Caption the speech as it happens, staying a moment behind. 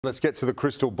Let's get to the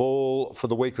crystal ball for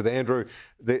the week with Andrew.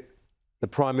 The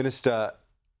Prime Minister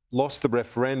lost the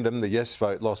referendum, the yes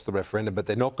vote lost the referendum, but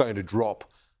they're not going to drop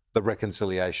the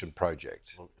reconciliation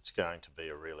project. Look, it's going to be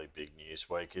a really big news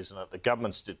week, isn't it? The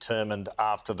government's determined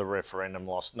after the referendum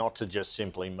loss not to just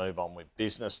simply move on with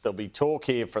business. There'll be talk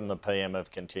here from the PM of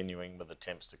continuing with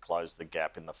attempts to close the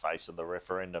gap in the face of the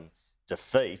referendum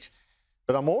defeat.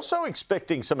 But I'm also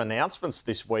expecting some announcements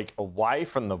this week away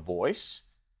from The Voice.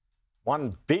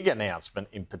 One big announcement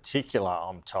in particular,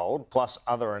 I'm told, plus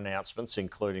other announcements,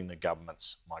 including the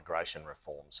government's migration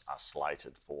reforms, are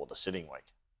slated for the sitting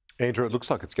week. Andrew, it looks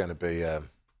like it's going to be a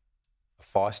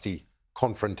feisty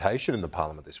confrontation in the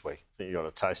Parliament this week. I think you got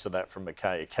a taste of that from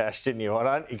Micaiah Cash, didn't you? I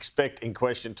don't expect in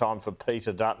question time for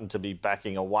Peter Dutton to be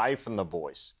backing away from The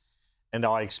Voice. And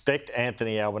I expect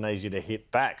Anthony Albanese to hit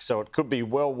back. So it could be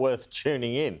well worth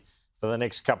tuning in for the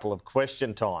next couple of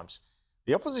question times.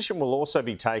 The opposition will also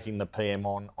be taking the PM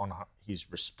on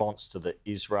his response to the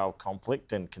Israel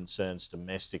conflict and concerns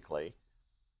domestically.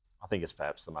 I think it's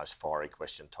perhaps the most fiery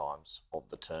question times of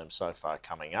the term so far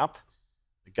coming up.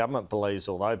 The government believes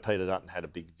although Peter Dutton had a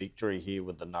big victory here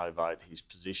with the no vote, his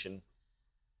position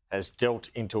has dealt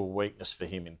into a weakness for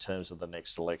him in terms of the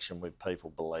next election, with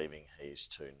people believing he is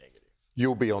too negative.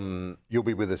 You'll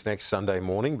be with us next Sunday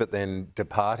morning, but then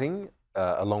departing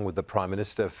along with the Prime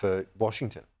Minister for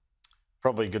Washington.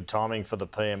 Probably good timing for the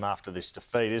PM after this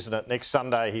defeat, isn't it? Next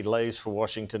Sunday, he leaves for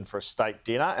Washington for a state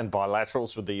dinner and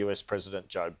bilaterals with the US President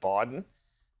Joe Biden.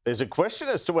 There's a question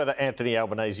as to whether Anthony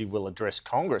Albanese will address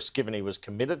Congress, given he was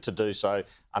committed to do so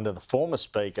under the former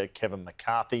Speaker, Kevin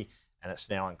McCarthy, and it's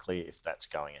now unclear if that's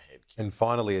going ahead. And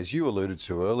finally, as you alluded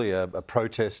to earlier, a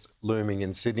protest looming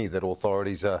in Sydney that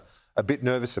authorities are a bit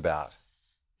nervous about.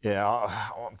 Yeah,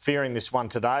 I'm fearing this one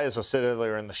today. As I said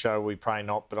earlier in the show, we pray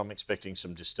not, but I'm expecting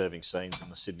some disturbing scenes in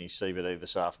the Sydney CBD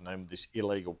this afternoon with this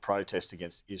illegal protest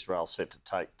against Israel set to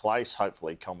take place.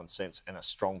 Hopefully common sense and a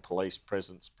strong police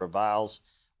presence prevails.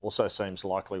 Also seems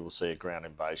likely we'll see a ground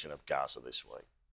invasion of Gaza this week.